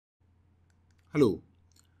Hello,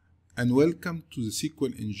 and welcome to the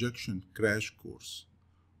SQL injection crash course,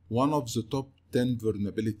 one of the top 10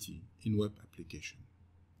 vulnerability in web application.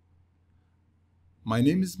 My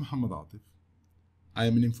name is Muhammad Atif. I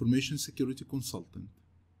am an information security consultant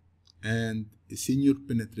and a senior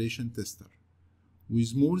penetration tester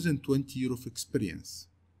with more than 20 years of experience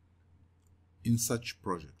in such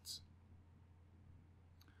projects.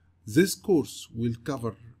 This course will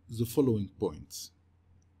cover the following points.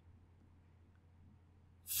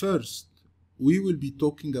 First, we will be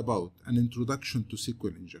talking about an introduction to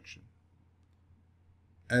SQL injection.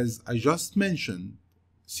 As I just mentioned,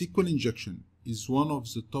 SQL injection is one of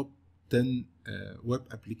the top 10 web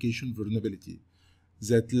application vulnerability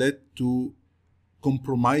that led to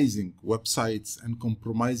compromising websites and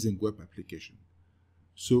compromising web application.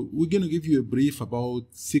 So we're going to give you a brief about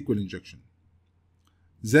SQL injection.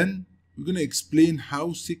 Then we're going to explain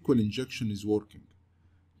how SQL injection is working.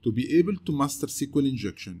 To be able to master SQL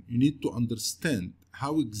injection, you need to understand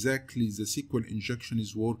how exactly the SQL injection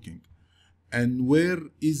is working and where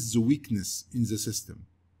is the weakness in the system.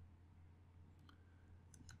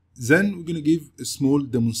 Then we're going to give a small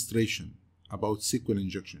demonstration about SQL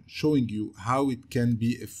injection, showing you how it can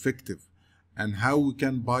be effective and how we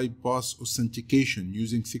can bypass authentication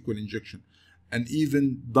using SQL injection and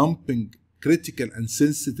even dumping critical and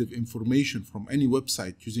sensitive information from any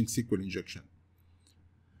website using SQL injection.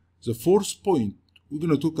 The fourth point, we're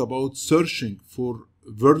going to talk about searching for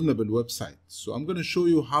vulnerable websites. So I'm going to show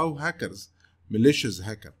you how hackers, malicious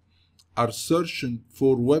hackers, are searching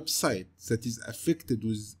for websites that is affected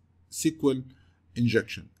with SQL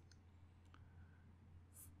injection.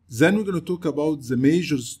 Then we're going to talk about the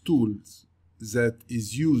major tools that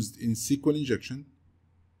is used in SQL injection.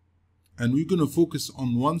 And we're going to focus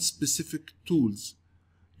on one specific tools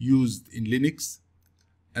used in Linux.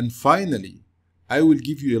 And finally, I will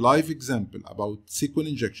give you a live example about SQL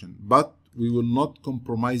injection, but we will not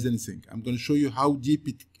compromise anything. I'm going to show you how deep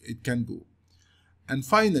it can go. And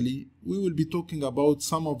finally, we will be talking about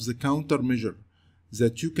some of the countermeasures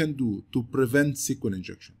that you can do to prevent SQL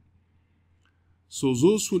injection. So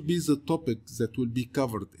those will be the topics that will be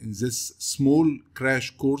covered in this small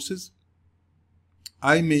crash courses.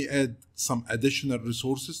 I may add some additional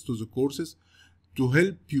resources to the courses to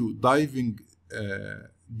help you diving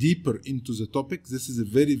deeper into the topic. This is a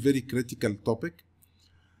very, very critical topic.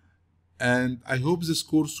 And I hope this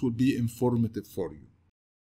course will be informative for you.